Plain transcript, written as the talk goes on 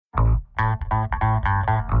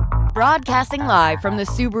Broadcasting live from the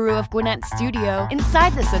Subaru of Gwinnett studio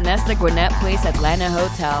inside the Sonesta Gwinnett Place Atlanta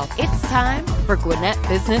Hotel. It's time for Gwinnett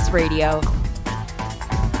Business Radio.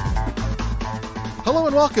 Hello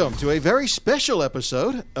and welcome to a very special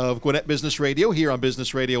episode of Gwinnett Business Radio here on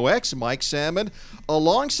Business RadioX. Mike Salmon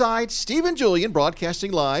alongside Stephen Julian,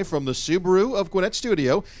 broadcasting live from the Subaru of Gwinnett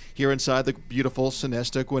studio here inside the beautiful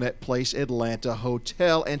Sonesta Gwinnett Place Atlanta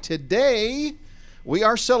Hotel. And today we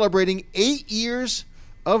are celebrating 8 years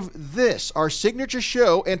of this, our signature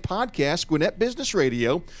show and podcast, Gwinnett Business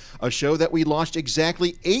Radio, a show that we launched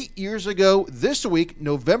exactly 8 years ago this week,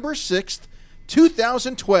 November 6th,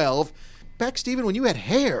 2012. Back, Stephen, when you had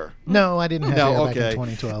hair. No, I didn't have hair back in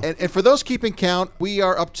 2012. And for those keeping count, we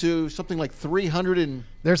are up to something like 300 and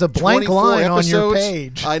there's a blank line episodes. On your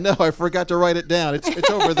page. I know. I forgot to write it down. It's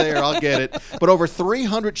over there. I'll get it. But over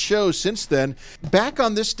 300 shows since then. Back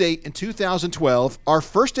on this date in 2012, our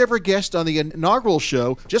first ever guest on the inaugural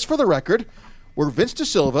show, just for the record, were Vince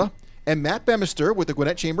DeSilva and Matt Bemister with the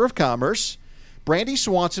Gwinnett Chamber of Commerce, Brandy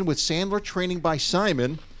Swanson with Sandler Training by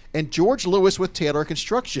Simon, and George Lewis with Taylor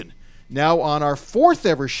Construction. Now on our fourth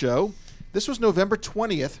ever show, this was November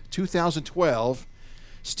 20th, 2012,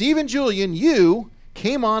 Stephen Julian, you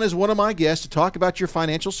came on as one of my guests to talk about your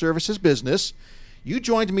financial services business. You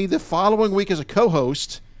joined me the following week as a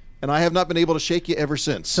co-host, and I have not been able to shake you ever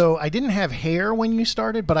since. So I didn't have hair when you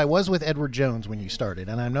started, but I was with Edward Jones when you started,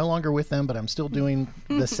 and I'm no longer with them, but I'm still doing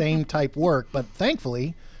the same type work. But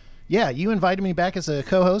thankfully, yeah, you invited me back as a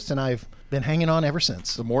co-host, and I've been hanging on ever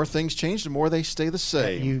since. The more things change, the more they stay the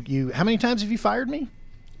same. You. How many times have you fired me?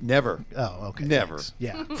 Never. Oh, okay. Never. Thanks.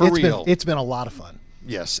 Yeah. For real. It's been a lot of fun.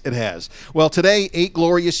 Yes, it has. Well, today, 8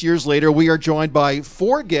 glorious years later, we are joined by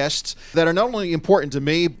 4 guests that are not only important to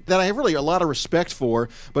me, that I have really a lot of respect for,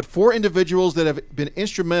 but 4 individuals that have been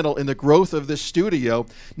instrumental in the growth of this studio,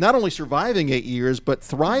 not only surviving 8 years, but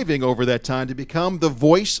thriving over that time to become the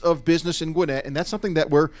voice of business in Gwinnett, and that's something that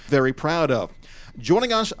we're very proud of.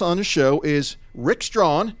 Joining us on the show is Rick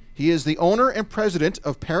Strawn. He is the owner and president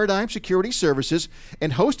of Paradigm Security Services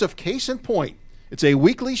and host of Case in Point. It's a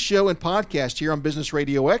weekly show and podcast here on Business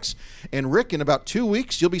RadioX. And Rick, in about 2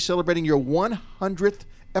 weeks, you'll be celebrating your 100th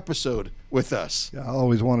episode with us. I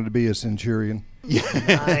always wanted to be a centurion.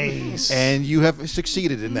 Nice. And you have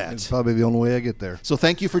succeeded in that. It's probably the only way I get there. So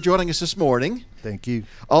thank you for joining us this morning. Thank you.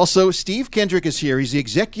 Also, Steve Kendrick is here. He's the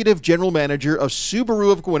executive general manager of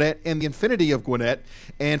Subaru of Gwinnett and the Infinity of Gwinnett.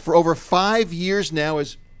 And for over 5 years now,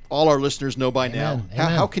 as all our listeners know by now.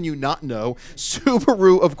 How can you not know?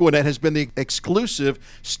 Subaru of Gwinnett has been the exclusive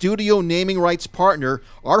studio naming rights partner.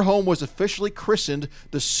 Our home was officially christened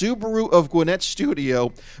the Subaru of Gwinnett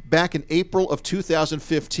Studio back in April of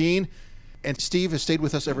 2015. And Steve has stayed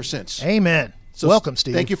with us ever since. Amen. So welcome,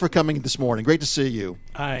 Steve. Thank you for coming this morning. Great to see you.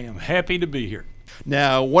 I am happy to be here.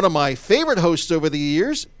 Now, one of my favorite hosts over the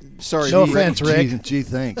years. Sorry, no offense, Rick. Gee,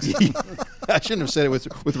 thanks. I shouldn't have said it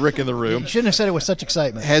with Rick in the room. You shouldn't have said it with such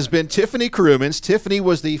excitement. Has been Tiffany Crumans. Tiffany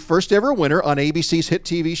was the first ever winner on ABC's hit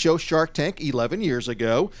TV show Shark Tank 11 years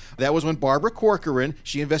ago. That was when Barbara Corcoran,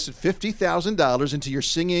 she invested $50,000 into your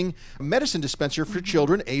singing medicine dispenser for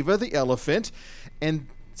children, Ava the Elephant. And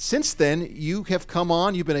since then, you have come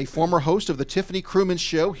on. You've been a former host of the Tiffany Crumans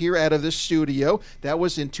Show here out of this studio. That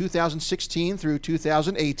was in 2016 through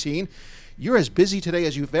 2018. You're as busy today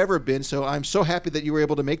as you've ever been, so I'm so happy that you were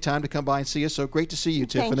able to make time to come by and see us. So great to see you,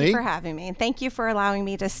 Tiffany. Thank you for having me, and thank you for allowing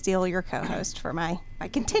me to steal your co-host for my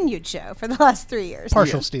continued show for the last 3 years.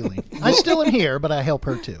 Partial stealing. I still am here, but I help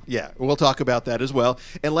her too. Yeah, we'll talk about that as well.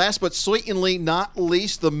 And last but certainly not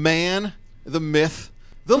least, the man, the myth,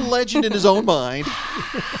 the legend in his own mind.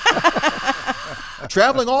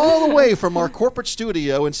 Traveling all the way from our corporate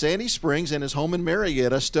studio in Sandy Springs and his home in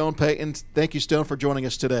Marietta, Stone Payton. Thank you, Stone, for joining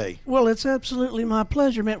us today. Well, it's absolutely my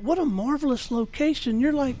pleasure, man. What a marvelous location.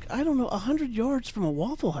 You're like, 100 yards from a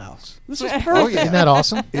Waffle House. This is perfect. Oh, yeah. Isn't that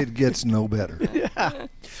awesome? It gets no better. Yeah.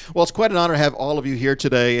 Well, it's quite an honor to have all of you here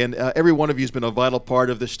today, and every one of you has been a vital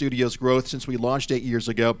part of the studio's growth since we launched 8 years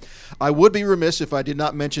ago. I would be remiss if I did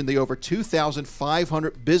not mention the over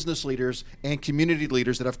 2,500 business leaders and community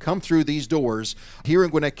leaders that have come through these doors here in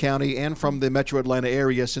Gwinnett County and from the Metro Atlanta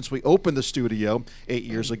area since we opened the studio 8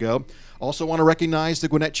 years ago. Also want to recognize the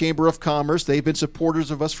Gwinnett Chamber of Commerce. They've been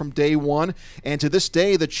supporters of us from day one, and to this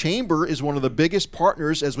day, the Chamber is one of the biggest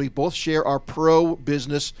partners as we both share our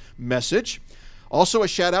pro-business message. Also, a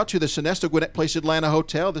shout out to the Sonesta Gwinnett Place Atlanta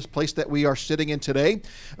Hotel, this place that we are sitting in today.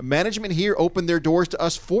 Management here opened their doors to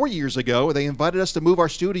us 4 years ago. They invited us to move our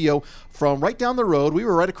studio from right down the road. We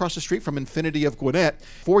were right across the street from Infinity of Gwinnett.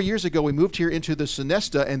 4 years ago, we moved here into the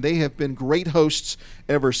Sonesta, and they have been great hosts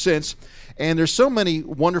ever since. And there's so many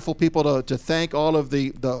wonderful people to thank, all of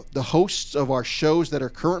the hosts of our shows that are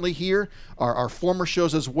currently here, our former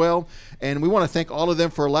shows as well. And we want to thank all of them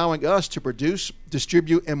for allowing us to produce,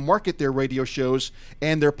 distribute, and market their radio shows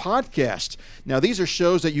and their podcast. Now, these are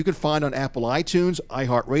shows that you can find on Apple iTunes,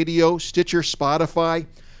 iHeartRadio, Stitcher, Spotify,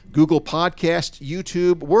 Google Podcasts,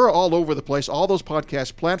 YouTube. We're all over the place, all those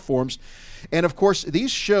podcast platforms. And, of course, these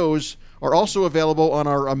shows are also available on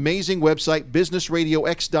our amazing website,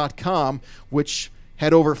 businessradiox.com, which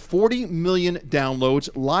had over 40 million downloads,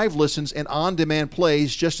 live listens, and on-demand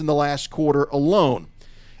plays just in the last quarter alone.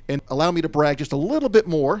 And allow me to brag just a little bit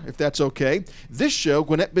more, if that's okay. This show,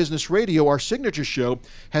 Gwinnett Business Radio, our signature show,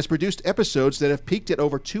 has produced episodes that have peaked at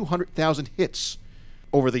over 200,000 hits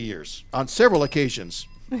over the years on several occasions.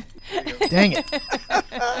 Dang it.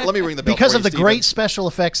 Let me ring the bell Because for of you, the great special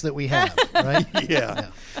effects that we have, right? Yeah.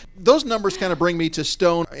 Those numbers kind of bring me to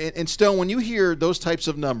Stone. And Stone, when you hear those types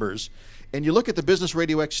of numbers, and you look at the Business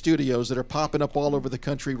RadioX studios that are popping up all over the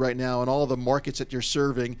country right now and all the markets that you're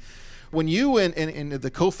serving, when you and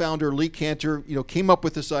the co-founder, Lee Cantor, came up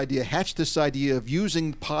with this idea, hatched this idea of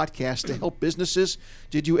using podcasts to help businesses,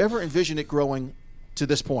 did you ever envision it growing to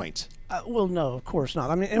this point? Well, no, of course not.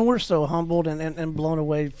 I mean, and we're so humbled and blown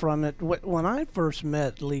away from it. When I first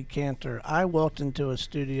met Lee Cantor, I walked into a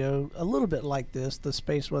studio a little bit like this. The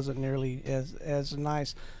space wasn't nearly as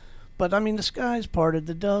nice. But, I mean, the skies parted,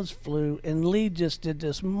 the doves flew, and Lee just did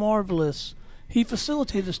this marvelous, he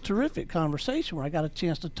facilitated this terrific conversation where I got a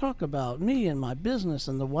chance to talk about me and my business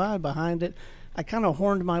and the why behind it. I kind of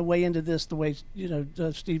horned my way into this the way,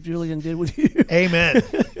 Steve Julian did with you. Amen.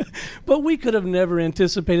 But we could have never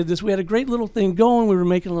anticipated this. We had a great little thing going. We were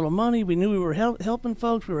making a little money. We knew we were helping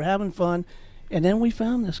folks. We were having fun. And then we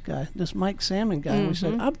found this guy, this Mike Salmon guy. And we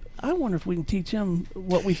said, I wonder if we can teach him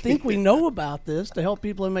what we think we know about this to help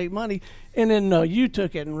people and make money. And then, no, you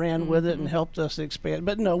took it and ran with it and helped us expand.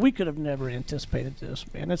 But, no, we could have never anticipated this,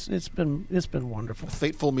 man. It's been wonderful. A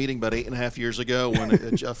fateful meeting about 8.5 years ago when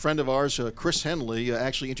a friend of ours, Chris Henley,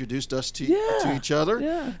 actually introduced us to each other.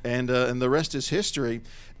 Yeah. And the rest is history.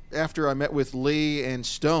 After I met with Lee and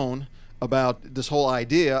Stone about this whole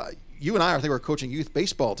idea, you and I think, were coaching youth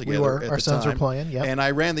baseball together. We were. At Our the sons time. were playing, yep. And I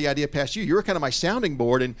ran the idea past you. You were kind of my sounding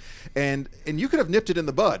board, and you could have nipped it in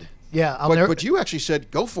the bud. Yeah. But you actually said,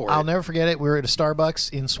 go for it. I'll never forget it. We were at a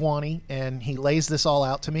Starbucks in Swanee, and he lays this all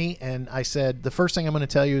out to me, and I said, the first thing I'm going to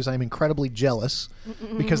tell you is I'm incredibly jealous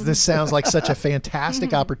because this sounds like such a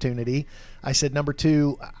fantastic opportunity. I said, number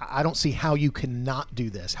two, I don't see how you cannot do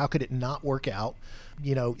this. How could it not work out?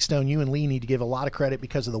 Stone, you and Lee need to give a lot of credit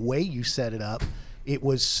because of the way you set it up. It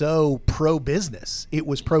was so pro-business. It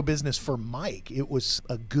was pro-business for Mike. It was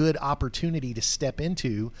a good opportunity to step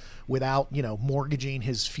into without, mortgaging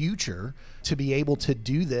his future to be able to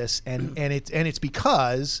do this. And it's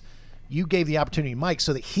because you gave the opportunity to Mike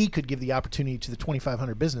so that he could give the opportunity to the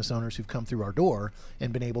 2,500 business owners who've come through our door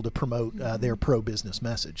and been able to promote their pro-business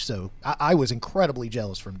message. So I was incredibly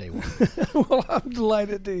jealous from day one. Well, I'm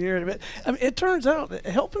delighted to hear it. But, I mean, it turns out that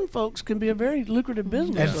helping folks can be a very lucrative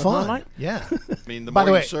business. And fun. Yeah. I mean, the By more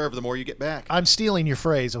the way, you serve, the more you get back. I'm stealing your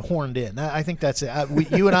phrase of horned in. I think that's it.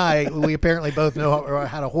 You and I, we apparently both know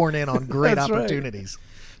how to horn in on great opportunities. Right.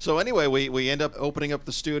 So anyway, we end up opening up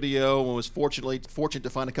the studio and was fortunate to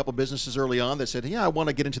find a couple businesses early on that said, I want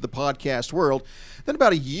to get into the podcast world. Then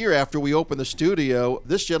about a year after we opened the studio,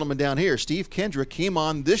 this gentleman down here, Steve Kendrick, came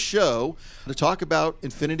on this show to talk about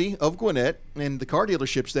Infinity of Gwinnett and the car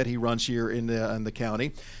dealerships that he runs here in the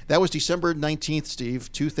county. That was December 19th,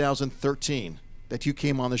 Steve, 2013, that you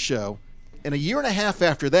came on the show. And a year and a half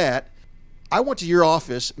after that, I went to your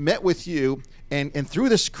office, met with you, and through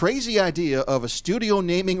this crazy idea of a studio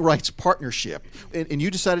naming rights partnership, and you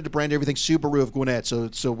decided to brand everything Subaru of Gwinnett.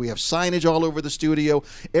 So we have signage all over the studio.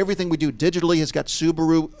 Everything we do digitally has got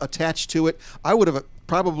Subaru attached to it. I would have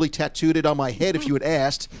probably tattooed it on my head if you had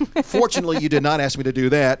asked. Fortunately, you did not ask me to do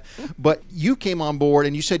that. But you came on board,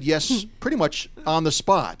 and you said yes pretty much on the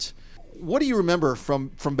spot. What do you remember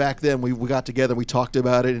from back then? We got together, we talked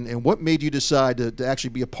about it, and what made you decide to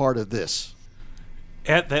actually be a part of this?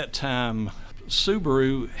 At that time,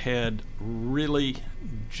 Subaru had really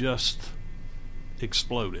just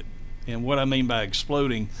exploded. And what I mean by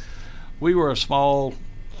exploding, we were a small,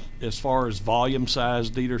 as far as volume size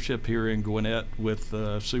dealership here in Gwinnett with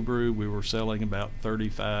Subaru. We were selling about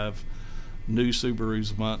 35 new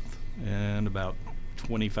Subarus a month and about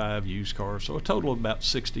 25 used cars, so a total of about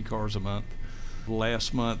 60 cars a month.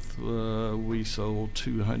 Last month, we sold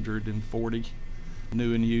 240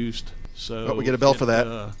 new and used. So we get a bell for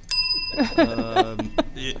that.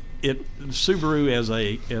 Subaru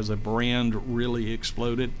as a brand really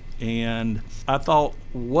exploded, and I thought,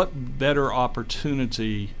 what better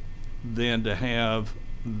opportunity than to have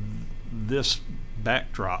this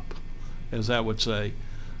backdrop, as I would say,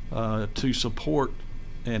 to support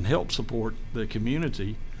and help support the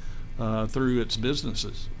community through its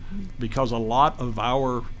businesses, because a lot of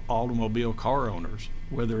our automobile car owners,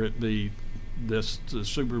 whether it be the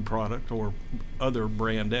Subaru product or other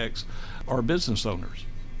brand X, are business owners.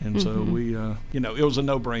 And so we, it was a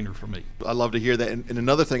no-brainer for me. I love to hear that. And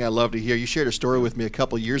another thing I love to hear, you shared a story with me a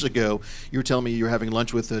couple years ago. You were telling me you were having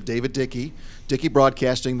lunch with David Dickey. Dickey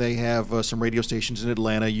Broadcasting, they have some radio stations in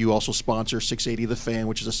Atlanta. You also sponsor 680 The Fan,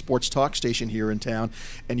 which is a sports talk station here in town.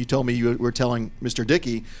 And you told me you were telling Mr.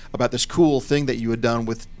 Dickey about this cool thing that you had done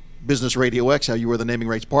with Business RadioX, how you were the naming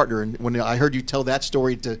rights partner. And when I heard you tell that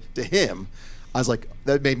story to him, I was like,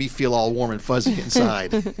 that made me feel all warm and fuzzy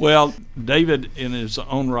inside. Well, David, in his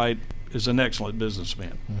own right, is an excellent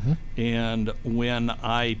businessman. And when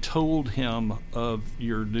I told him of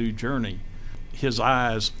your new journey, his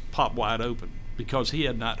eyes popped wide open, because he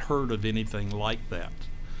had not heard of anything like that.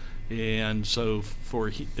 And so for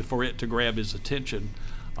it to grab his attention,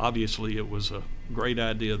 obviously it was a great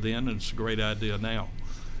idea then, and it's a great idea now.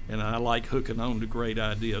 And I like hooking on to great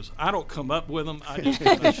ideas. I don't come up with them. I just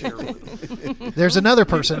want to share with them. There's another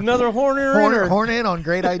person. Another horn in on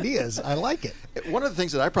great ideas. I like it. One of the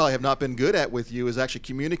things that I probably have not been good at with you is actually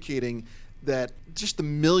communicating that just the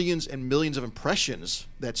millions and millions of impressions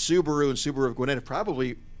that Subaru and Subaru of Gwinnett have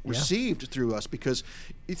probably received through us, because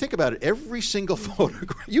you think about it, every single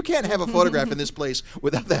photograph, you can't have a photograph in this place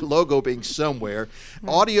without that logo being somewhere.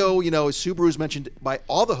 Audio, Subaru's mentioned by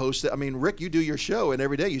all the hosts. I mean, Rick, you do your show, and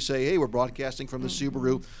every day you say, hey, we're broadcasting from the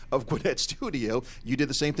Subaru of Gwinnett studio. You did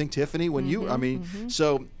the same thing, Tiffany, when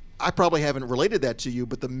so I probably haven't related that to you,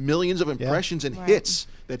 but the millions of impressions and hits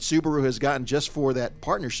that Subaru has gotten just for that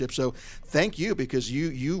partnership. So thank you, because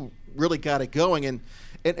you really got it going.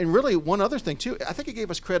 And really, one other thing, too, I think it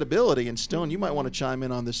gave us credibility. And, Stone, you might want to chime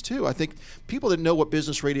in on this, too. I think people didn't know what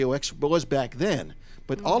Business RadioX was back then.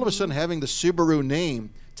 But all of a sudden, having the Subaru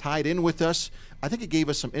name tied in with us, I think it gave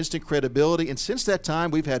us some instant credibility. And since that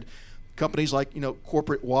time, we've had companies like,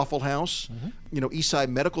 Corporate Waffle House, Eastside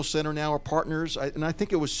Medical Center now are partners. And I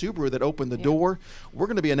think it was Subaru that opened the door. We're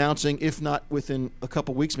going to be announcing, if not within a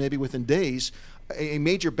couple weeks, maybe within days, a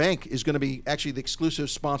major bank is going to be actually the exclusive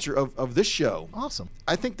sponsor of this show. Awesome.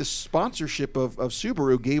 I think the sponsorship of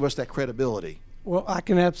Subaru gave us that credibility. Well, I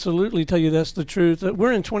can absolutely tell you that's the truth.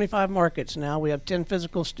 We're in 25 markets now. We have 10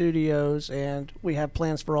 physical studios, and we have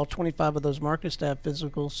plans for all 25 of those markets to have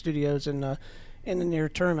physical studios in the near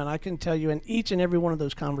term. And I can tell you, in each and every one of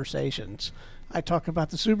those conversations, I talk about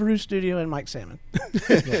the Subaru studio and Mike Salmon.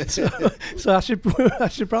 So I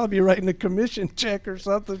should probably be writing a commission check or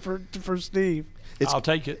something for Steve. I'll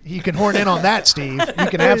take it. You can horn in on that, Steve. You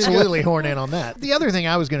can absolutely horn in on that. The other thing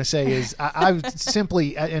I was going to say is I would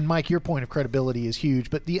simply, and Mike, your point of credibility is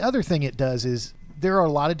huge, but the other thing it does is there are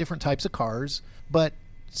a lot of different types of cars, but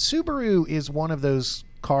Subaru is one of those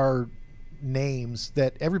car names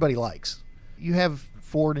that everybody likes. You have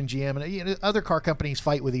Ford and GM and other car companies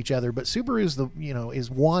fight with each other, but Subaru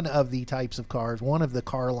is one of the types of cars, one of the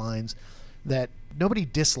car lines that nobody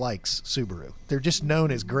dislikes Subaru. They're just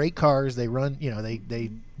known as great cars. They run, they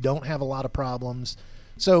don't have a lot of problems.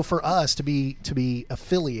 So for us to be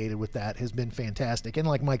affiliated with that has been fantastic. And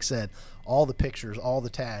like Mike said, all the pictures, all the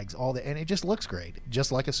tags, and it just looks great,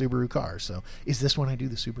 just like a Subaru car. So is this when I do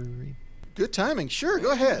the Subaru read? Good timing. Sure,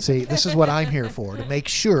 go ahead. See, this is what I'm here for, to make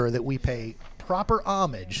sure that we pay proper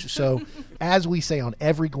homage. So as we say on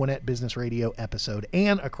every Gwinnett Business Radio episode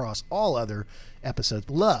and across all other episodes,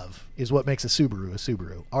 love is what makes a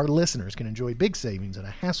Subaru. Our listeners can enjoy big savings and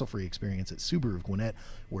a hassle-free experience at Subaru of Gwinnett,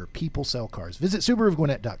 where people sell cars. Visit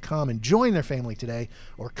SubaruofGwinnett.com and join their family today,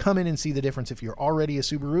 or come in and see the difference. If you're already a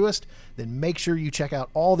Subaruist, then make sure you check out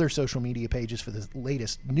all their social media pages for the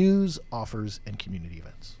latest news, offers, and community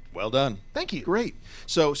events. Well done. Thank you. Great.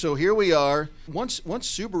 So here we are. Once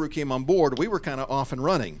Subaru came on board, we were kind of off and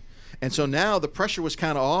running. And so now the pressure was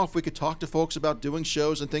kind of off. We could talk to folks about doing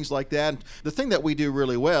shows and things like that. And the thing that we do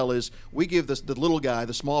really well is we give the little guy,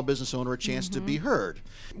 the small business owner, a chance to be heard.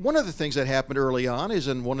 One of the things that happened early on is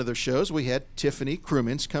in one of their shows, we had Tiffany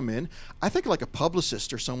Krumins come in. I think like a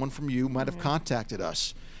publicist or someone from you might have contacted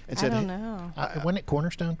us. And said, I don't know. Wasn't it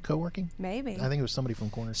Cornerstone Co-working? Maybe. I think it was somebody from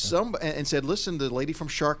Cornerstone. And said, listen, the lady from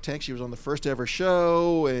Shark Tank, she was on the first ever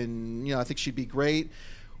show, and I think she'd be great.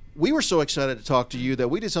 We were so excited to talk to you that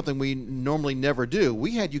we did something we normally never do.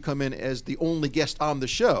 We had you come in as the only guest on the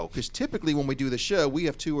show, because typically when we do the show, we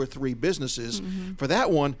have 2 or 3 businesses. For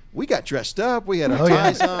that one, we got dressed up. We had our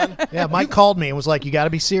ties on. Yeah, Mike called me and was like, "You got to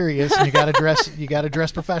be serious, and you got to dress. You got to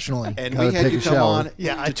dress professionally." And we had you come on.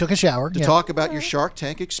 Yeah, I took a shower to talk about your Shark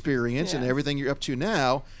Tank experience and everything you're up to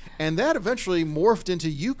now. And that eventually morphed into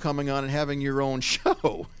you coming on and having your own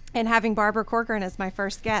show. And having Barbara Corcoran as my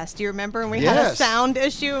first guest. Do you remember when we had a sound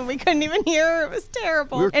issue and we couldn't even hear her? It was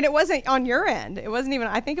terrible. And it wasn't on your end. It wasn't even,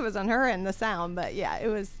 I think it was on her end, the sound. But yeah, it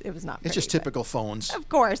was not It's just typical phones. Of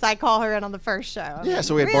course. I call her in on the first show.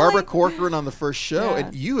 So we had Barbara Corcoran on the first show.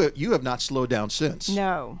 And you have not slowed down since.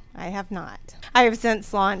 No, I have not. I have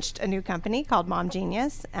since launched a new company called Mom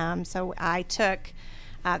Genius. So I took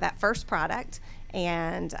that first product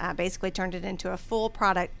and basically turned it into a full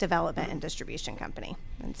product development and distribution company.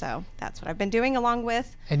 And so that's what I've been doing along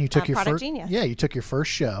with and you took your Product first, Genius. Yeah, you took your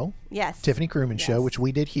first show. Yes. Tiffany Krumins show, which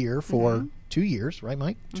we did here for 2 years, right,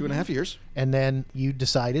 Mike? 2.5 years. And then you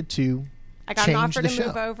decided to I got an change offer the to show.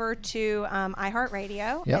 move over to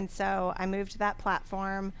iHeartRadio. Yep. And so I moved to that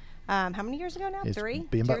platform. How many years ago now? It's 3?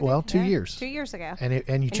 been about 2 years. 2 years ago.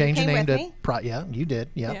 And you changed the came name with to me? Yeah, you did.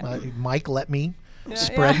 Yeah. Yeah. Mike let me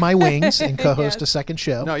spread my wings and co-host a second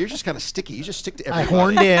show. No, you're just kind of sticky. You just stick to I everybody.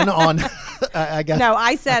 horned in on.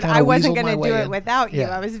 I said kinda I wasn't weaseled going my to do way it in. without you.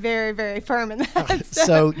 Yeah. I was very, very firm in that.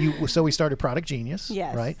 So we started Product Genius.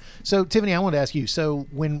 Yes. Right. So Tiffany, I want to ask you. So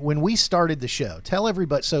when we started the show, tell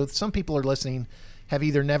everybody. So some people are listening, have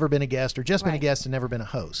either never been a guest or just been a guest and never been a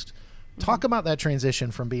host. Talk about that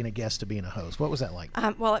transition from being a guest to being a host. What was that like?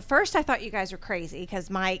 Well, at first I thought you guys were crazy because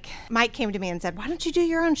Mike came to me and said, "Why don't you do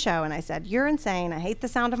your own show?" And I said, "You're insane. I hate the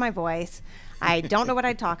sound of my voice. I don't know what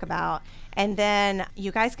I'd talk about." And then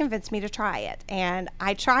you guys convinced me to try it. And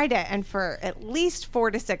I tried it. And for at least 4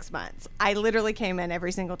 to 6 months, I literally came in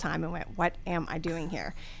every single time and went, what am I doing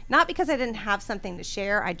here? Not because I didn't have something to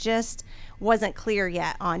share. I just wasn't clear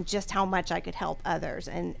yet on just how much I could help others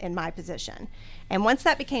in my position. And once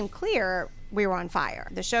that became clear, we were on fire.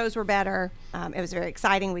 The shows were better. It was very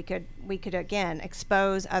exciting. We could again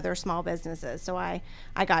expose other small businesses. So I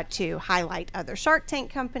got to highlight other Shark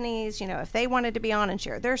Tank companies, if they wanted to be on and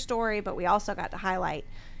share their story. But we also got to highlight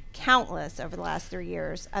countless over the last 3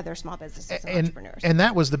 years other small businesses and entrepreneurs. And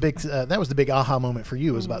that was the big aha moment for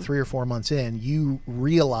you. It was about 3 or 4 months in. You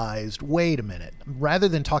realized, wait a minute, rather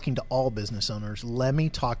than talking to all business owners, let me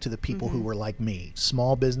talk to the people who were like me,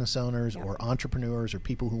 small business owners or entrepreneurs or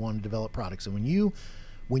people who want to develop products. And when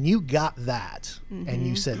you got that and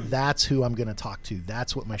you said, that's who I'm going to talk to,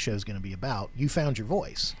 that's what my show is going to be about, you found your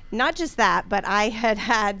voice. Not just that, but I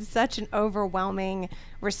had such an overwhelming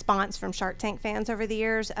response from Shark Tank fans over the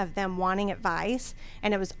years of them wanting advice.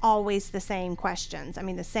 And it was always the same questions. I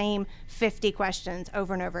mean, the same 50 questions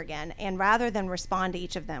over and over again. And rather than respond to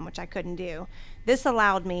each of them, which I couldn't do, this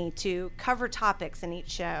allowed me to cover topics in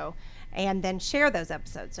each show and then share those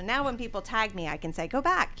episodes. So now when people tag me, I can say, go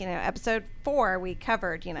back, episode 4, we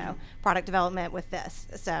covered, product development with this.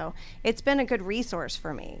 So it's been a good resource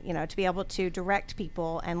for me, to be able to direct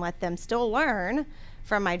people and let them still learn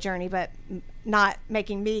from my journey, but not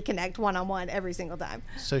making me connect one-on-one every single time.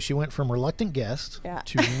 So she went from reluctant guest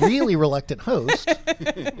to really reluctant host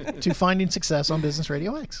to finding success on Business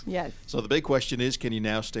RadioX. Yes. So the big question is, can you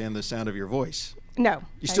now stand the sound of your voice? No.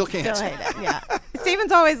 You still can't. I still hate it, yeah.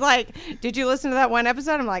 Steven's always like, did you listen to that one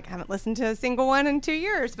episode? I'm like, I haven't listened to a single one in 2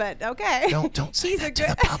 years, but okay. Don't say that to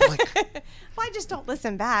the public. Well, I just don't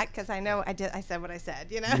listen back because I know I said what I said,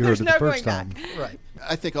 You There's heard it no the first going time. back. Right.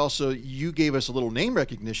 I think also you gave us a little name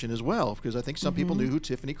recognition as well, because I think some people knew who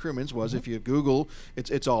Tiffany Krumins was. If you Google,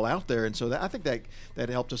 it's all out there. And so I think that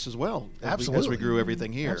helped us as well as we grew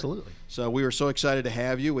everything here. Absolutely. So we were so excited to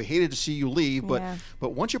have you. We hated to see you leave, but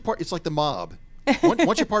once you're part, it's like the mob.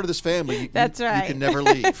 Once you're part of this family, That's right. you can never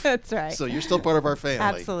leave. That's right. So you're still part of our family.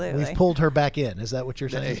 Absolutely. We've pulled her back in. Is that what you're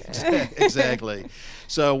saying? Exactly.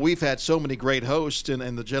 So we've had so many great hosts,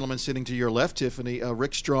 and the gentleman sitting to your left, Tiffany,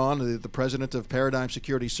 Rick Strawn, the president of Paradigm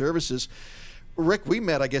Security Services. Rick, we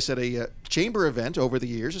met, I guess, at a chamber event over the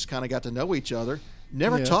years, just kind of got to know each other.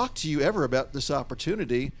 Never talked to you ever about this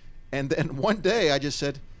opportunity. And then one day I just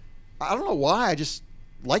said, I don't know why, I just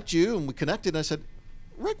liked you, and we connected, and I said,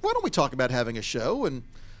 Rick, why don't we talk about having a show? And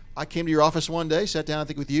I came to your office one day, sat down, I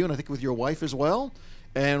think, with you, and I think with your wife as well.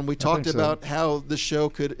 And we talked about how the show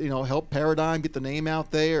could, help Paradigm get the name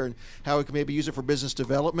out there and how we could maybe use it for business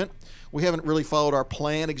development. We haven't really followed our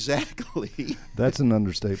plan exactly. That's an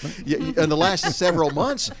understatement. Yeah, in the last several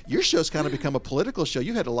months, your show's kind of become a political show.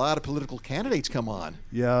 You had a lot of political candidates come on.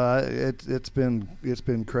 Yeah, it's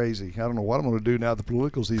been crazy. I don't know what I'm going to do now that the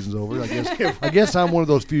political season's over. I guess I'm one of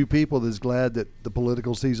those few people that's glad that the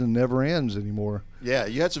political season never ends anymore. Yeah,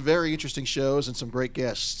 you had some very interesting shows and some great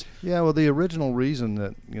guests. Yeah, well, the original reason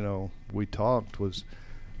that we talked was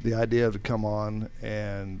the idea to come on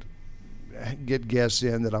and get guests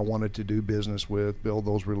in that I wanted to do business with, build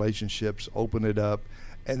those relationships, open it up,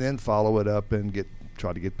 and then follow it up and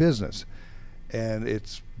try to get business. And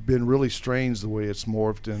it's been really strange the way it's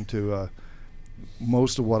morphed into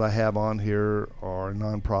most of what I have on here are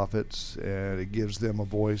nonprofits, and it gives them a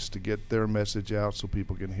voice to get their message out so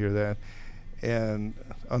people can hear that. And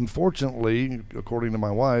unfortunately, according to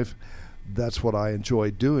my wife, that's what I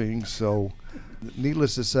enjoy doing. So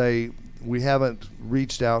needless to say, we haven't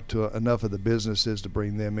reached out to enough of the businesses to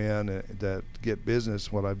bring them in that get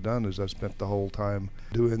business. What I've done is I've spent the whole time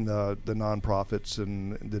doing the nonprofits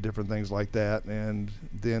and the different things like that, and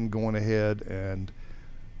then going ahead and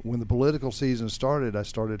when the political season started, I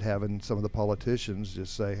started having some of the politicians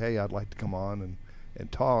just say, hey, I'd like to come on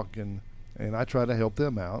and talk, and I try to help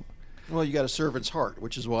them out. Well, you got a servant's heart,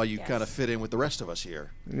 which is why you kind of fit in with the rest of us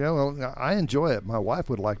here. Yeah, well, I enjoy it. My wife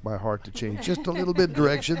would like my heart to change just a little bit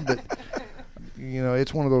direction, but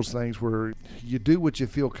it's one of those things where you do what you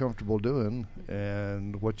feel comfortable doing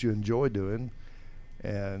and what you enjoy doing.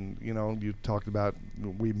 And you talked about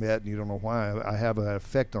we met and you don't know why. I have an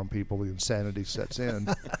effect on people. The insanity sets in.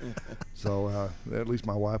 So at least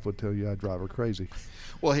my wife would tell you I drive her crazy.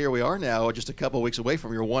 Well, here we are now, just a couple of weeks away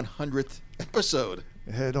from your 100th episode.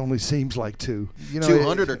 It only seems like two.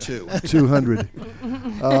 200 or two? 200.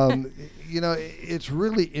 It's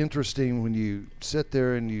really interesting when you sit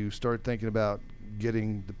there and you start thinking about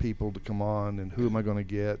getting the people to come on and who am I going to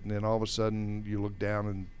get, and then all of a sudden you look down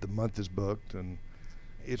and the month is booked, and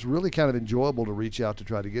it's really kind of enjoyable to reach out to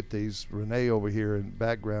try to get these. Renee over here in the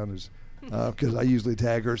background is because I usually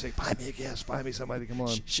tag her and say, find me a guest, find me somebody to come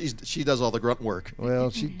on. She does all the grunt work.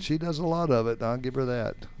 Well, she does a lot of it. I'll give her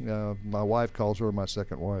that. My wife calls her my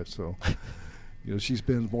second wife, so she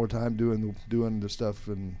spends more time doing the stuff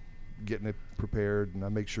and getting it prepared, and I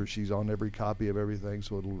make sure she's on every copy of everything,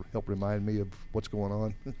 so it'll help remind me of what's going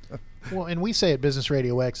on. Well, and we say at Business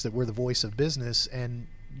RadioX that we're the voice of business, and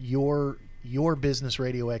your Business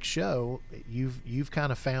RadioX show, you've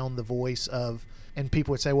kind of found the voice of. And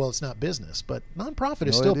people would say, well, it's not business, but nonprofit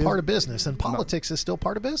is still part of business, and politics is still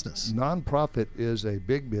part of business. Nonprofit is a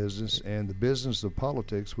big business, and the business of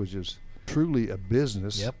politics, which is truly a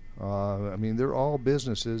business. Yep. They're all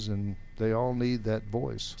businesses, and they all need that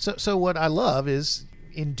voice. So what I love is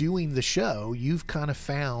in doing the show, you've kind of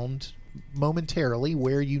found momentarily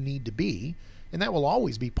where you need to be. And that will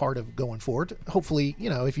always be part of going forward. Hopefully,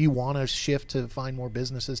 if you want to shift to find more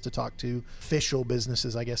businesses to talk to, official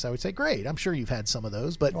businesses, I guess I would say, great. I'm sure you've had some of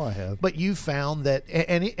those. But I have. But you've found that,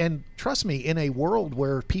 and trust me, in a world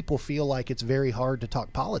where people feel like it's very hard to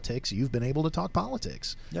talk politics, you've been able to talk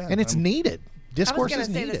politics. Yeah, and it's needed. Discourse is needed. I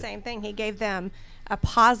was going to say the same thing. He gave them a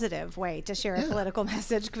positive way to share a political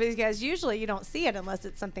message, because usually you don't see it unless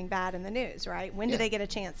it's something bad in the news, right? When do they get a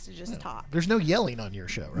chance to just talk? There's no yelling on your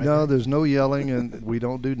show, right? No, there's no yelling, and we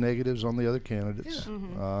don't do negatives on the other candidates. Yeah.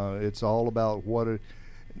 Mm-hmm. It's all about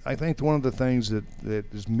I think one of the things that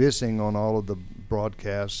is missing on all of the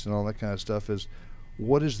broadcasts and all that kind of stuff is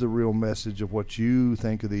what is the real message of what you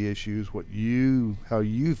think of the issues, how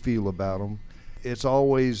you feel about them. It's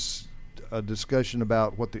always a discussion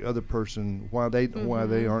about what the other person, why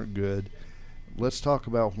they aren't good. Let's talk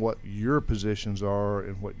about what your positions are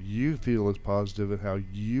and what you feel is positive and how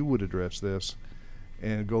you would address this,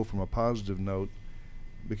 and go from a positive note,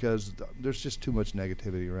 because there's just too much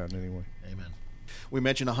negativity around anyway. Amen. We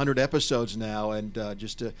mentioned 100 episodes now, and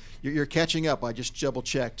you're catching up. I just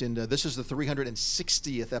double-checked, and this is the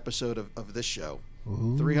 360th episode of this show.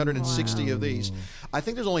 Ooh, 360 of these. I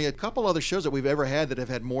think there's only a couple other shows that we've ever had that have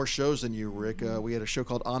had more shows than you, Rick. We had a show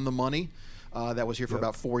called On the Money that was here for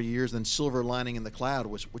about 4 years. Then Silver Lining in the Cloud,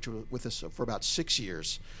 which was with us for about 6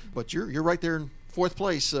 years. But you're right there in 4th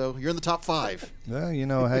place, so you're in the top 5.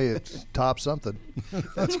 Well, hey, it's top something.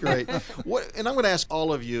 That's great. And I'm going to ask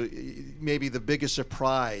all of you, maybe the biggest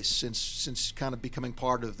surprise since kind of becoming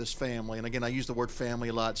part of this family. And again, I use the word family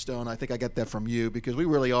a lot, Stone. I think I get that from you because we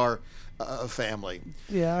really are a family.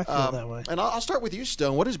 Yeah, I feel that way. And I'll start with you,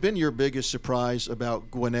 Stone. What has been your biggest surprise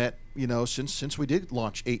about Gwinnett, since we did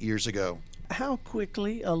launch 8 years ago? How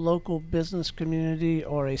quickly a local business community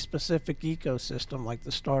or a specific ecosystem like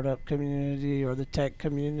the startup community or the tech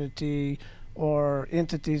community or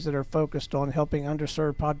entities that are focused on helping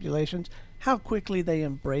underserved populations, how quickly they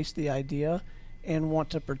embrace the idea and want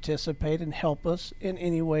to participate and help us in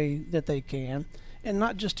any way that they can. And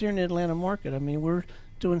not just here in the Atlanta market. I mean, we're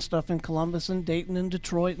doing stuff in Columbus and Dayton and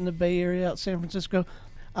Detroit and the Bay Area, out San Francisco.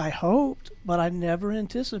 I hoped, but I never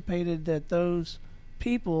anticipated that those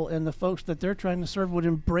people and the folks that they're trying to serve would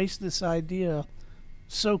embrace this idea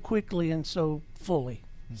so quickly and so fully.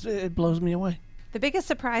 It blows me away. The biggest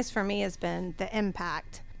surprise for me has been the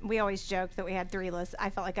impact. We always joke that we had 3 I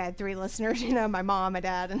felt like I had 3 listeners, my mom, my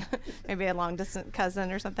dad, and maybe a long-distance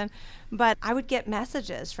cousin or something. But I would get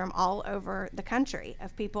messages from all over the country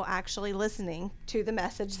of people actually listening to the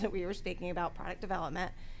message that we were speaking about, product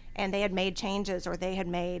development, and they had made changes or they had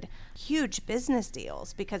made huge business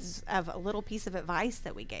deals because of a little piece of advice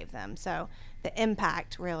that we gave them. So the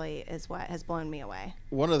impact really is what has blown me away.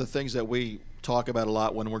 One of the things that we talk about a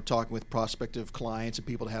lot when we're talking with prospective clients and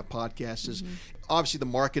people that have podcasts is obviously the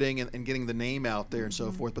marketing and getting the name out there and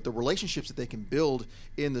so forth, but the relationships that they can build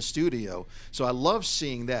in the studio. So I love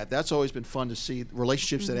seeing that. That's always been fun to see,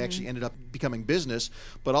 relationships that actually ended up becoming business.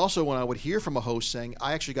 But also when I would hear from a host saying,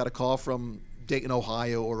 I actually got a call from Dayton,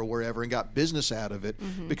 Ohio, or wherever, and got business out of it.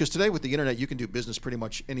 Because today with the internet, you can do business pretty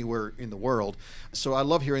much anywhere in the world. So I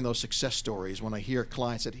love hearing those success stories when I hear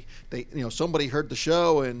clients that somebody heard the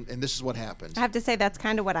show and this is what happened. I have to say that's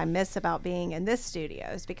kind of what I miss about being in this studio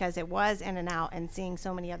is because it was in and out and seeing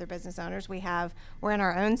so many other business owners. We're in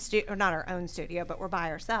our own studio, or not our own studio, but we're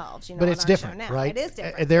by ourselves. But it's different, right? It is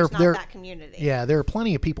different. There's not that community. Yeah, there are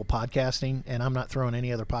plenty of people podcasting, and I'm not throwing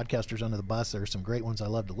any other podcasters under the bus. There are some great ones I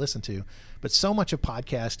love to listen to, but so much of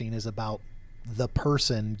podcasting is about the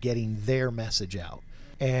person getting their message out.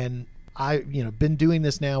 And I, been doing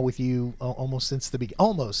this now with you almost since the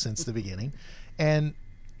beginning. And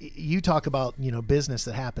you talk about, business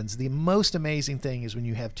that happens. The most amazing thing is when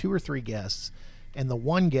you have 2 or 3 guests and the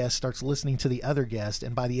one guest starts listening to the other guest,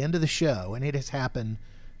 and by the end of the show, and it has happened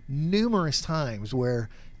numerous times where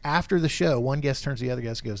after the show, one guest turns to the other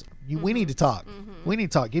guest and goes, we need to talk. We need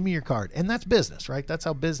to talk. Give me your card. And that's business, right? That's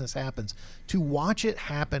how business happens. To watch it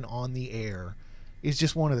happen on the air is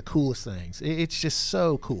just one of the coolest things. It's just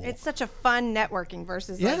so cool. It's such a fun networking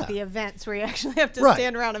versus like the events where you actually have to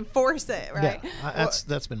stand around and force it, right? Yeah,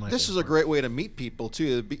 that's been my This is a great way to meet people,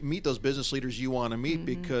 too, meet those business leaders you want to meet,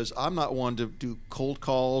 because I'm not one to do cold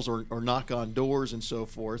calls or knock on doors and so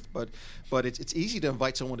forth, but it's easy to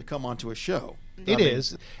invite someone to come onto a show. It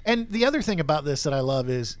is. And the other thing about this that I love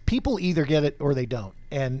is people either get it or they don't.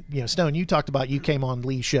 And, Stone, you talked about you came on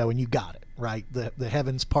Lee's show and you got it, right? The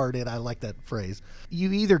heavens parted. I like that phrase.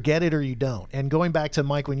 You either get it or you don't. And going back to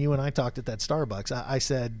Mike, when you and I talked at that Starbucks, I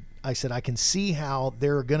said I can see how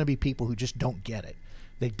there are going to be people who just don't get it.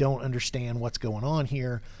 They don't understand what's going on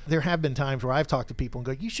here. There have been times where I've talked to people and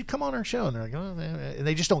go, you should come on our show. And they're like, oh, and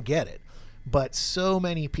they just don't get it. But so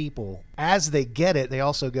many people, as they get it, they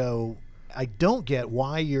also go, I don't get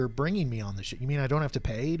why you're bringing me on the show. You mean I don't have to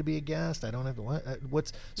pay to be a guest? I don't have to.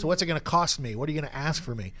 What's it going to cost me? What are you going to ask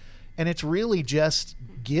for me? And it's really just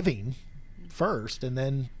giving first, and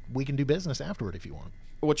then we can do business afterward if you want.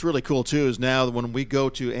 What's really cool, too, is now when we go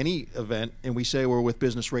to any event and we say we're with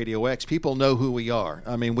Business RadioX, people know who we are.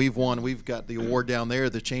 I mean, we've got the award down there,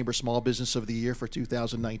 the Chamber Small Business of the Year for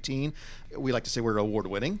 2019. We like to say we're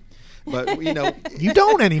award-winning. But, you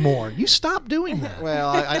don't anymore. You stopped doing that.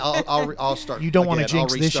 Well, I'll start. You don't want to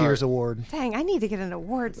jinx this year's award. Dang, I need to get an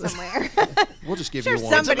award somewhere. We'll just give you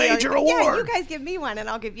one. It's a major award. Yeah, you guys give me one, and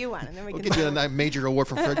I'll give you one, and then we'll get you a major award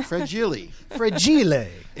from Fred Gilli. Fragile.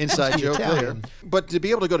 Inside joke there. But to be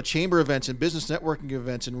able to go to chamber events and business networking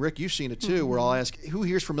events, and Rick, you've seen it too, where I'll ask, who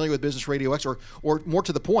here is familiar with Business RadioX, or more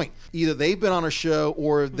to the point, either they've been on a show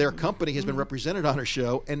or their company has been represented on a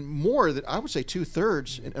show, and more that I would say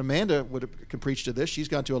 2/3. And Amanda can preach to this. She's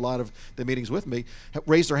gone to a lot of the meetings with me.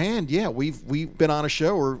 Raised her hand. Yeah, we've been on a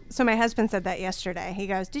show. So my husband said that yesterday. He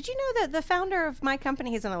goes, "Did you know that the founder of my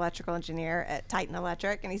company, he's an electrical engineer at Titan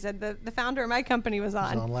Electric, and he said the founder of my company was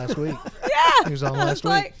on." He was on last week. Yeah, he was on last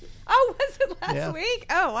week. Oh, was it last Yeah. week?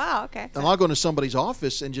 Oh, wow. Okay. And I'll go into somebody's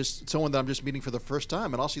office and just someone that I'm just meeting for the first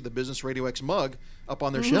time, and I'll see the Business RadioX mug up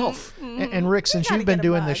on their shelf. And Rick, since gotta you've been get a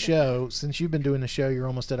doing the mug. show, you're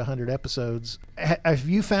almost at 100 episodes. Have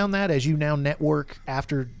you found that as you now network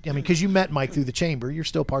after? I mean, because you met Mike through the chamber, you're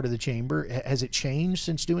still part of the chamber. Has it changed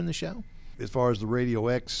since doing the show? As far as the Radio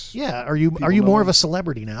X, Yeah. Are you know more me? of a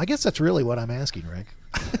celebrity now? I guess that's really what I'm asking, Rick.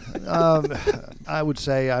 I would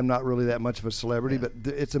say I'm not really that much of a celebrity, but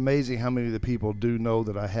it's amazing how many of the people do know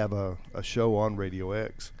that I have a show on Radio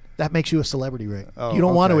X. That makes you a celebrity, Rick. Oh, You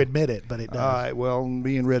don't want to okay. admit it, but it does. All right, well,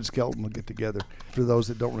 me and Red Skelton will get together. For those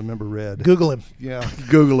that don't remember Red, Google him. yeah,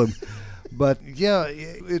 Google him. But yeah,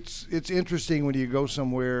 it's interesting when you go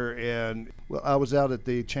somewhere and I was out at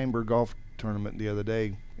the Chamber Golf Tournament the other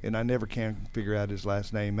day, and I never can figure out his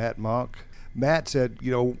last name, Matt Mock. Matt said,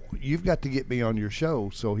 you've got to get me on your show,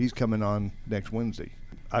 so he's coming on next Wednesday.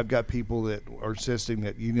 I've got people that are insisting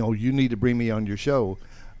that, you need to bring me on your show.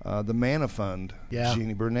 The Manna Fund, Yeah.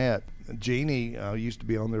 Jeannie Burnett. Jeannie used to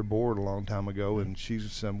be on their board a long time ago, and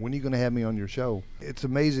she's when are you going to have me on your show? It's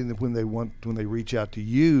amazing that when they reach out to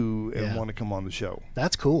you and Yeah. want to come on the show.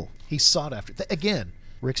 That's cool. He's sought after. Again,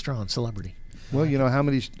 Rick Strawn, celebrity. Well, how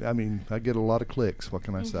many? I mean, I get a lot of clicks. What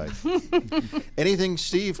can I say? Anything,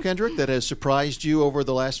 Steve Kendrick, that has surprised you over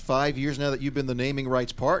the last 5 years now that you've been the naming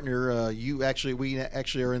rights partner? We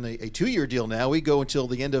actually are in a 2-year deal now. We go until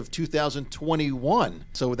the end of 2021.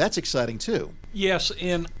 So that's exciting, too. Yes,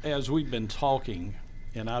 and as we've been talking,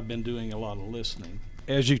 and I've been doing a lot of listening,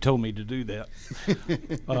 as you told me to do that.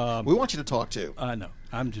 We want you to talk, too. I know.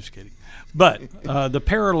 I'm just kidding. But the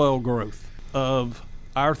parallel growth of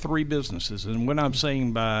our three businesses, and when I'm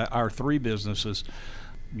saying by our three businesses,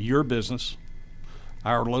 your business,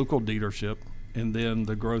 our local dealership, and then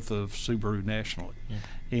the growth of Subaru nationally.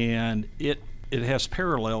 And it has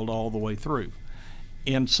paralleled all the way through.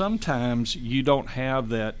 And sometimes you don't have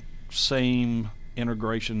that same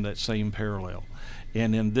integration, that same parallel.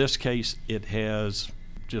 And in this case, it has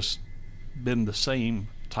just been the same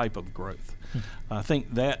type of growth. I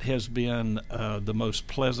think that has been the most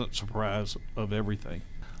pleasant surprise of everything.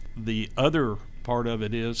 The other part of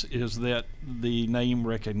it is that the name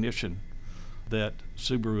recognition that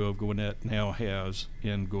Subaru of Gwinnett now has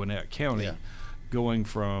in Gwinnett County, going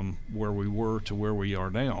from where we were to where we are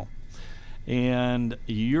now. And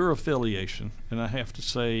your affiliation, and I have to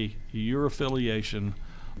say your affiliation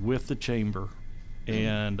with the Chamber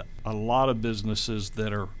and a lot of businesses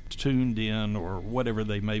that are tuned in or whatever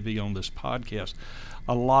they may be on this podcast,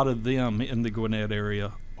 a lot of them in the Gwinnett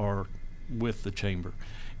area are with the Chamber.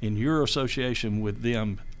 And your association with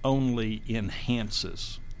them only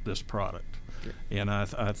enhances this product. And I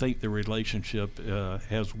think the relationship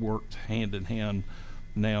has worked hand in hand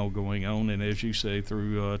now going on, and as you say,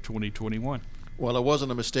 through 2021. Well, it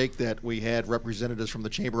wasn't a mistake that we had representatives from the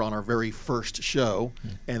Chamber on our very first show.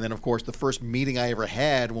 And then, of course, the first meeting I ever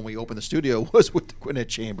had when we opened the studio was with the Gwinnett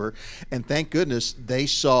Chamber. And thank goodness they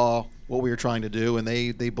saw what we were trying to do, and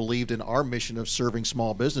they believed in our mission of serving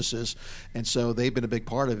small businesses. And so they've been a big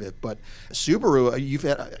part of it. But Subaru, you've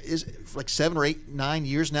had is like 7 or 8, 9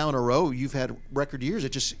 years now in a row, you've had record years.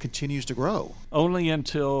 It just continues to grow. Only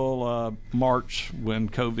until March, when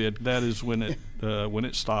COVID, that is when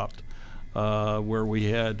it stopped. Where we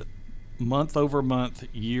had month over month,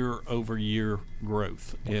 year over year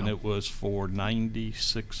growth, and it was for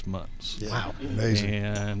 96 months. Wow. Amazing.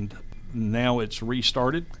 And now it's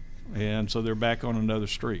restarted, and so they're back on another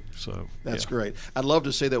streak. So That's great. I'd love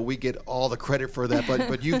to say that we get all the credit for that,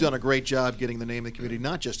 but you've done a great job getting the name of the community,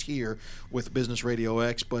 not just here with Business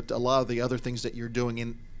RadioX, but a lot of the other things that you're doing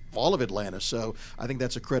in all of Atlanta. So I think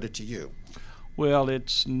that's a credit to you. Well,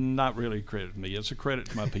 it's not really a credit to me. It's a credit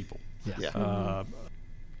to my people. Yeah.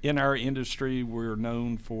 In our industry, we're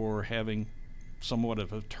known for having somewhat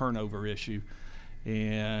of a turnover issue,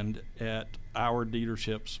 and at our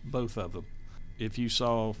dealerships, both of them, if you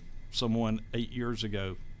saw someone 8 years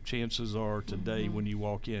ago, chances are today when you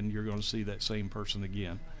walk in, you're going to see that same person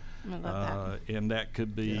again. I love that. And that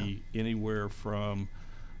could be anywhere from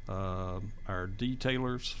our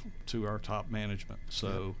detailers to our top management.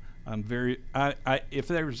 So I'm very, if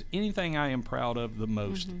there's anything I am proud of the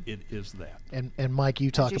most, it is that. And Mike,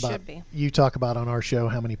 you talk about on our show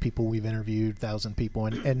how many people we've interviewed, 1,000 people,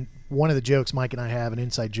 and one of the jokes Mike and I have, an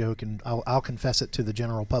inside joke, and I'll confess it to the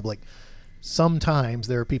general public. Sometimes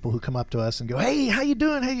there are people who come up to us and go, "Hey, how you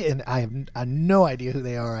doing?" Hey, and I have no idea who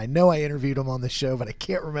they are. I know I interviewed them on the show, but I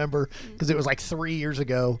can't remember because it was like 3 years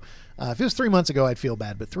ago. If it was 3 months ago, I'd feel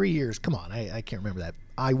bad, but 3 years, come on, I can't remember that.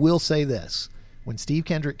 I will say this. When Steve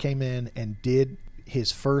Kendrick came in and did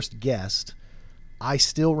his first guest, I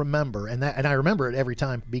still remember, and I remember it every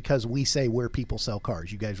time because we say where people sell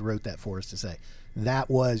cars. You guys wrote that for us to say.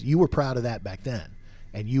 You were proud of that back then,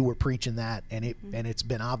 and you were preaching that, and it's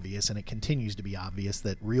been obvious, and it continues to be obvious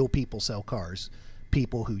that real people sell cars,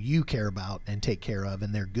 people who you care about and take care of,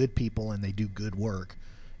 and they're good people and they do good work.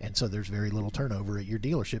 And so there's very little turnover at your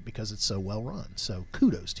dealership because it's so well run. So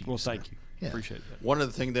kudos to you. Well, thank you. Yeah. Appreciate that. One of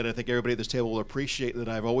the things that I think everybody at this table will appreciate that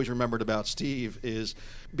I've always remembered about Steve is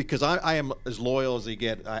because I am as loyal as they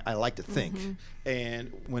get, I like to think.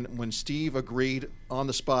 And when Steve agreed on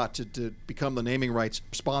the spot to become the naming rights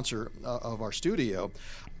sponsor of our studio,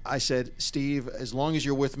 I said, Steve, as long as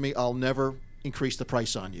you're with me, I'll never increase the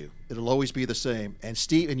price on you. It'll always be the same. And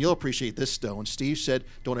Steve, and you'll appreciate this, Stone, Steve said,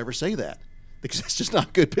 don't ever say that, because it's just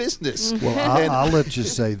not good business. Well, I'll let you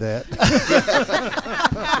say that.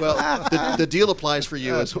 Well, the deal applies for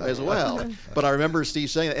you as well. But I remember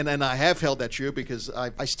Steve saying that, and I have held that true because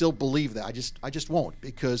I still believe that. I just won't,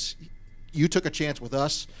 because you took a chance with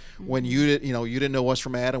us when you didn't know us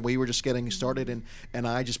from Adam. We were just getting started, and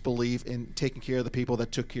I just believe in taking care of the people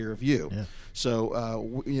that took care of you. Yeah.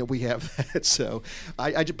 So we have that. So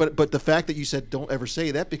but the fact that you said don't ever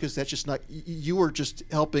say that, because that's just not, you were just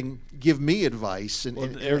helping give me advice. And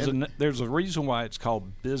there's a reason why it's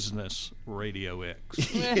called Business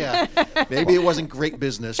RadioX. Yeah, maybe it wasn't great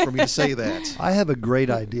business for me to say that. I have a great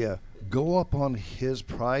idea. Go up on his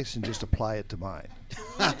price and just apply it to mine.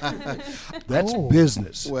 That's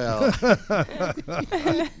business. Well,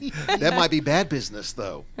 that might be bad business,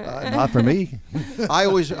 though. Not for me. I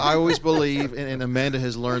always believe, and Amanda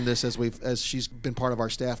has learned this as she's been part of our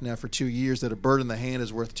staff now for 2 years, that a bird in the hand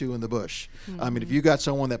is worth two in the bush. I mean, if you got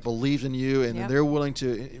someone that believes in you and they're willing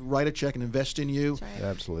to write a check and invest in you, right.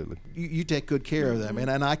 Absolutely, you take good care of them.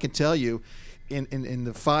 And I can tell you, in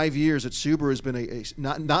the 5 years that Subaru has been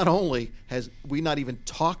not only has we not even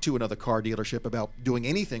talked to another car dealership about doing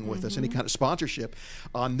anything with us, any kind of sponsorship,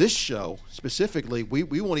 on this show specifically,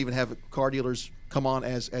 we won't even have car dealers come on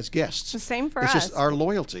as guests. The same for us. us. It's just our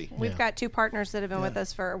loyalty. We've got two partners that have been with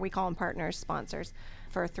us we call them partners, sponsors,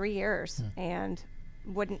 for 3 years, and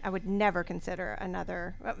I would never consider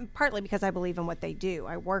another, partly because I believe in what they do.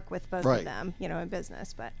 I work with both of them, in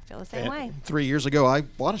business, but I feel the same way. 3 years ago, I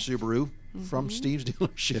bought a Subaru from Steve's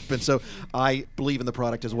dealership, and so I believe in the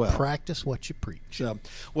product as well. Practice what you preach.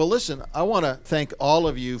 Well, listen, I want to thank all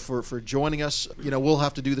of you for joining us. We'll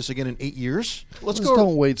have to do this again in 8 years. Let's go.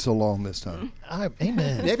 Don't wait so long this time.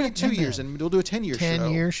 Amen. Maybe in 2 years, and we'll do a 10-year show.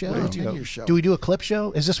 10-year show. We'll do a 10-year show. Do we do a clip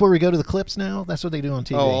show? Is this where we go to the clips now? That's what they do on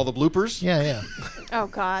TV. Oh, all the bloopers? Yeah. Oh,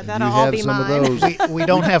 God, that'll all be mine. Of those. We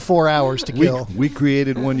don't have 4 hours to kill. We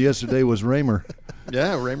created one yesterday. Was Raymer.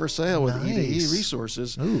 Yeah, Raymer Sale with Nice. EDE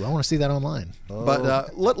Resources. Ooh, I want to see that online.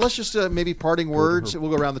 But let's just maybe parting words.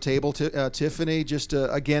 We'll go around the table. Tiffany, just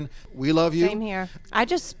again, we love you. Same here. I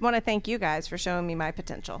just want to thank you guys for showing me my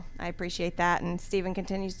potential. I appreciate that, and Stephen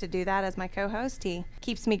continues to do that as my co-host. He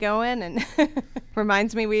keeps me going and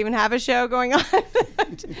reminds me we even have a show going on.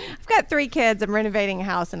 I've got 3 kids. I'm renovating a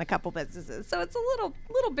house and a couple businesses, so it's a little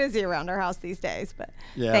busy around our house these days. But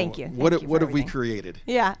thank you. What have we created?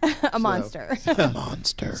 Yeah, a monster.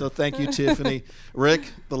 Monster. So thank you, Tiffany.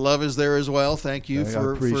 Rick, the love is there as well. Thank you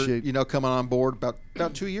for coming on board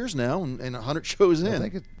about 2 years now and 100 shows in. I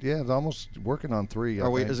think it's almost working on 3.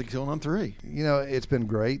 Is it going on 3? It's been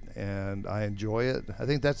great, and I enjoy it. I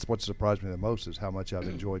think that's what surprised me the most is how much I've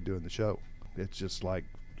enjoyed doing the show. It's just like,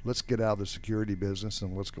 let's get out of the security business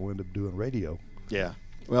and let's go into doing radio. Yeah.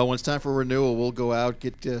 Well, when it's time for renewal, we'll go out,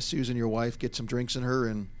 get Susan, your wife, get some drinks in her,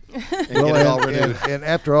 and get it all renewed. And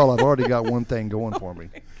after all, I've already got one thing going for me.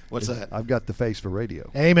 What's that? I've got the face for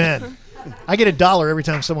radio. Amen. I get $1 every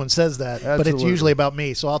time someone says that, Absolutely. but it's usually about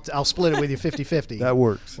me, so I'll split it with you 50-50. That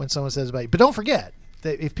works. When someone says about you. But don't forget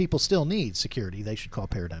that if people still need security, they should call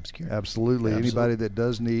Paradigm Security. Absolutely. Anybody that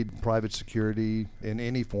does need private security in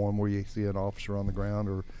any form where you see an officer on the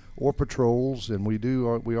ground or patrols, and we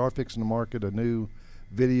are fixing to market a new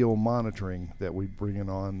video monitoring that we bringing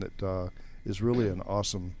on that is really an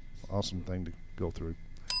awesome thing to go through.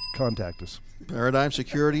 Contact us. Paradigm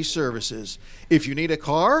Security Services. If you need a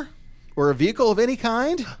car or a vehicle of any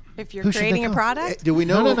kind, if you're creating a product, do we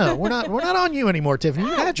know? No. We're not on you anymore, Tiffany.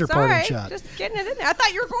 You had your parting shot. Just getting it in there. I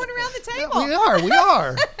thought you were going around the table. We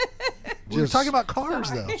are. We were talking about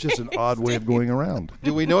cars, though. It's just an odd way of going around.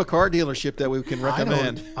 Do we know a car dealership that we can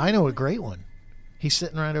recommend? I know a great one. He's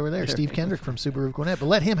sitting right over there, Steve Kendrick from Subaru of Gwinnett. But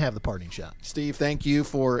let him have the parting shot. Steve, thank you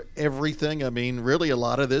for everything. I mean, really, a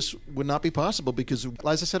lot of this would not be possible because,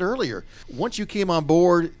 as I said earlier, once you came on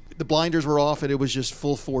board, the blinders were off and it was just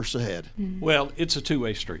full force ahead. Well, it's a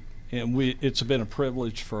two-way street, and it's been a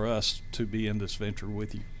privilege for us to be in this venture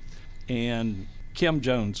with you. And Kim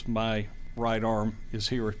Jones, my right arm, is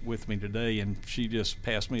here with me today, and she just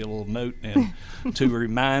passed me a little note and to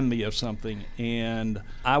remind me of something. And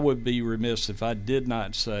I would be remiss if I did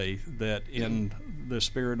not say that in the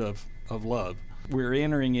spirit of love, we're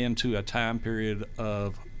entering into a time period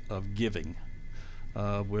of giving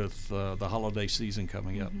with the holiday season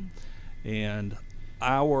coming up. And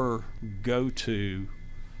our go-to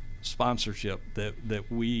sponsorship that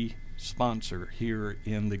we sponsor here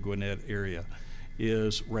in the Gwinnett area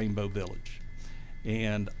is Rainbow Village.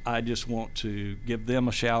 And I just want to give them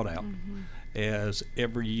a shout out, as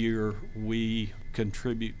every year we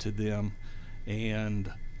contribute to them,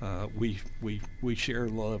 and we share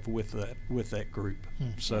love with that group.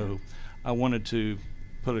 So I wanted to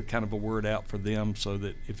put a kind of a word out for them, so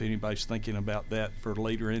that if anybody's thinking about that for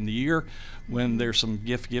later in the year, when there's some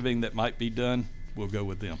gift giving that might be done, we'll go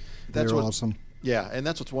with them. They're awesome. Yeah, and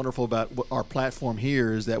that's what's wonderful about our platform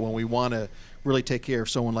here, is that when we want to really take care of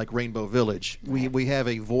someone like Rainbow Village, we have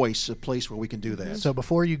a voice, a place where we can do that. So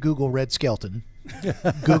before you Google Red Skelton,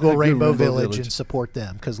 Google Rainbow Village and support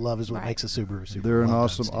them, because love is what makes a Subaru Super. They're an well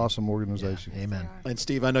awesome organization. Yeah. Amen. And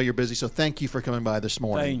Steve, I know you're busy, so thank you for coming by this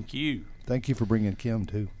morning. Thank you. Thank you for bringing Kim,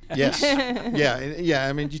 too. Yes. Yeah.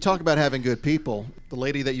 I mean, you talk about having good people. The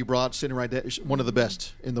lady that you brought sitting right there is one of the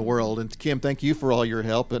best in the world. And Kim, thank you for all your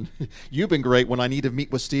help. And you've been great when I need to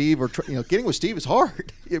meet with Steve, or getting with Steve is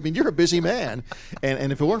hard. I mean, you're a busy man,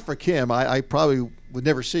 and if it weren't for Kim, I probably would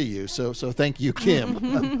never see you. So thank you,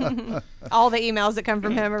 Kim. All the emails that come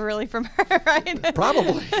from him are really from her, right?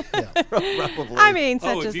 Probably. Yeah, probably. I mean,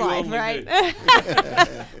 such is life, right?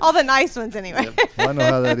 All the nice ones, anyway. Well, I know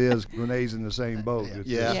how that is. Renee's in the same boat.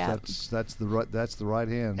 Yeah. That's the right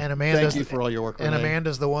hand. And Amanda's thank you for all your work, And Renee.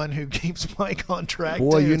 Amanda's the one who keeps Mike on track.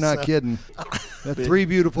 Boy, too, you're not so. kidding. Three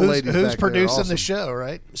beautiful ladies. Who's back producing there. the show,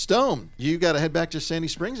 right? Stone, you got to head back to Sandy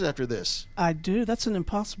Springs after this. I do. That's an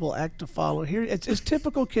impossible act to follow. Here, it's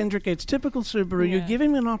typical Kendrick. It's typical Subaru. You're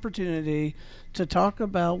giving him an opportunity to talk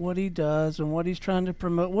about what he does and what he's trying to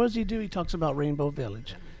promote. What does he do? He talks about Rainbow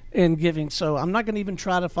Village and giving. So I'm not going to even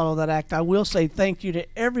try to follow that act. I will say thank you to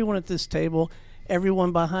everyone at this table,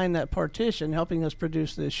 everyone behind that partition, helping us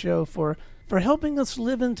produce this show, for helping us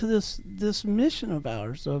live into this mission of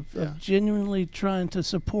ours of genuinely trying to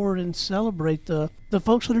support and celebrate the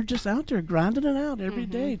folks that are just out there grinding it out every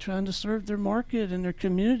day, trying to serve their market and their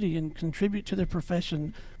community and contribute to their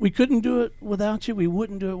profession. We couldn't do it without you. We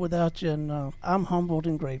wouldn't do it without you. And I'm humbled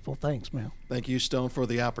and grateful. Thanks, man. Thank you, Stone, for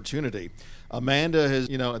the opportunity. Amanda has,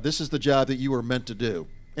 this is the job that you were meant to do.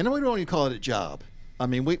 And we don't even call it a job. I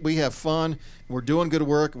mean, we have fun. We're doing good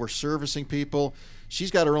work. We're servicing people. She's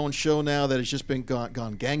got her own show now that has just been gone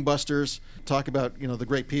gangbusters. Talk about, the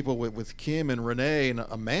great people with Kim and Renee, and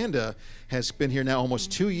Amanda has been here now almost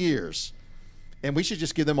 2 years. And we should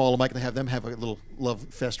just give them all a mic and have them have a little love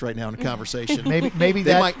fest right now in a conversation. Maybe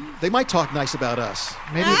they might talk nice about us.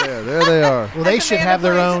 Maybe there they are. Well, they should have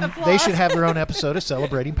their own. They should have their own episode of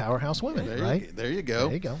celebrating powerhouse women, right? There you go.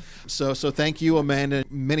 There you go. So thank you, Amanda.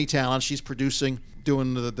 Many talents. She's producing,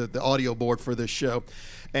 doing the audio board for this show.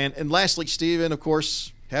 And lastly, Stephen, of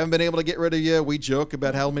course, haven't been able to get rid of you. We joke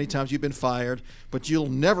about how many times you've been fired, but you'll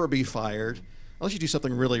never be fired unless you do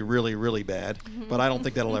something really, really, really bad. But I don't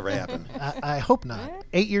think that'll ever happen. I hope not.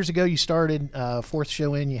 8 years ago, you started, fourth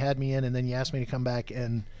show in, you had me in, and then you asked me to come back,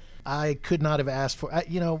 and I could not have asked for,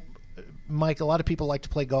 Mike, a lot of people like to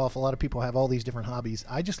play golf. A lot of people have all these different hobbies.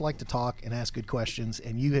 I just like to talk and ask good questions,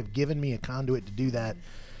 and you have given me a conduit to do that.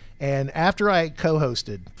 And after I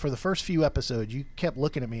co-hosted, for the first few episodes, you kept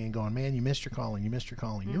looking at me and going, man, you missed your calling.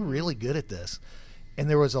 You're really good at this. And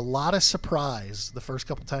there was a lot of surprise the first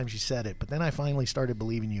couple times you said it, but then I finally started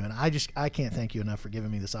believing you. And I can't thank you enough for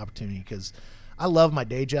giving me this opportunity, because I love my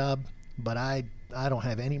day job, but I don't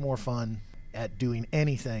have any more fun at doing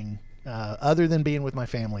anything other than being with my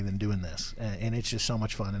family than doing this. And it's just so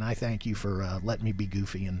much fun. And I thank you for letting me be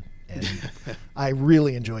goofy, and I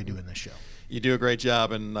really enjoy doing this show. You do a great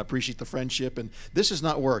job, and I appreciate the friendship. And this is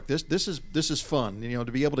not work. This is fun.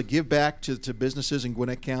 To be able to give back to businesses in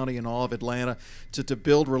Gwinnett County and all of Atlanta, to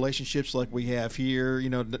build relationships like we have here.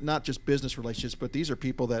 Not just business relationships, but these are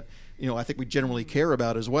people that I think we generally care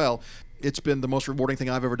about as well. It's been the most rewarding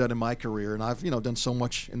thing I've ever done in my career, and I've done so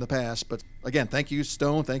much in the past. But again, thank you,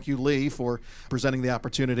 Stone. Thank you, Lee, for presenting the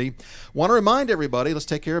opportunity. Want to remind everybody, let's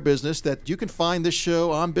take care of business, that you can find this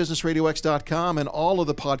show on BusinessRadioX.com and all of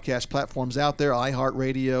the podcast platforms out there.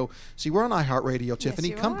 iHeartRadio. See, we're on iHeartRadio, Tiffany.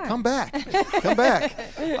 Yes, Come back. Come back.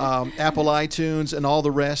 Apple iTunes and all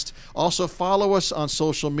the rest. Also, follow us on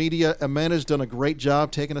social media. Amanda's done a great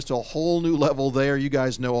job taking us to a whole new level there. You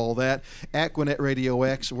guys know all that. At Gwinnett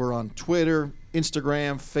RadioX. We're on Twitter,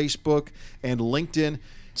 Instagram, Facebook, and LinkedIn.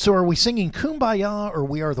 So are we singing Kumbaya or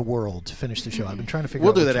We Are the World to finish the show? I've been trying to figure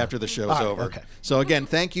We'll out. do which that one. after the show's All right, over. okay. So again,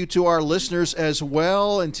 thank you to our listeners as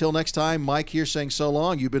well. Until next time, Mike here saying so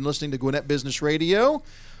long. You've been listening to Gwinnett Business Radio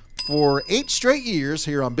for 8 straight years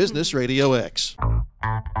here on Business Radio X.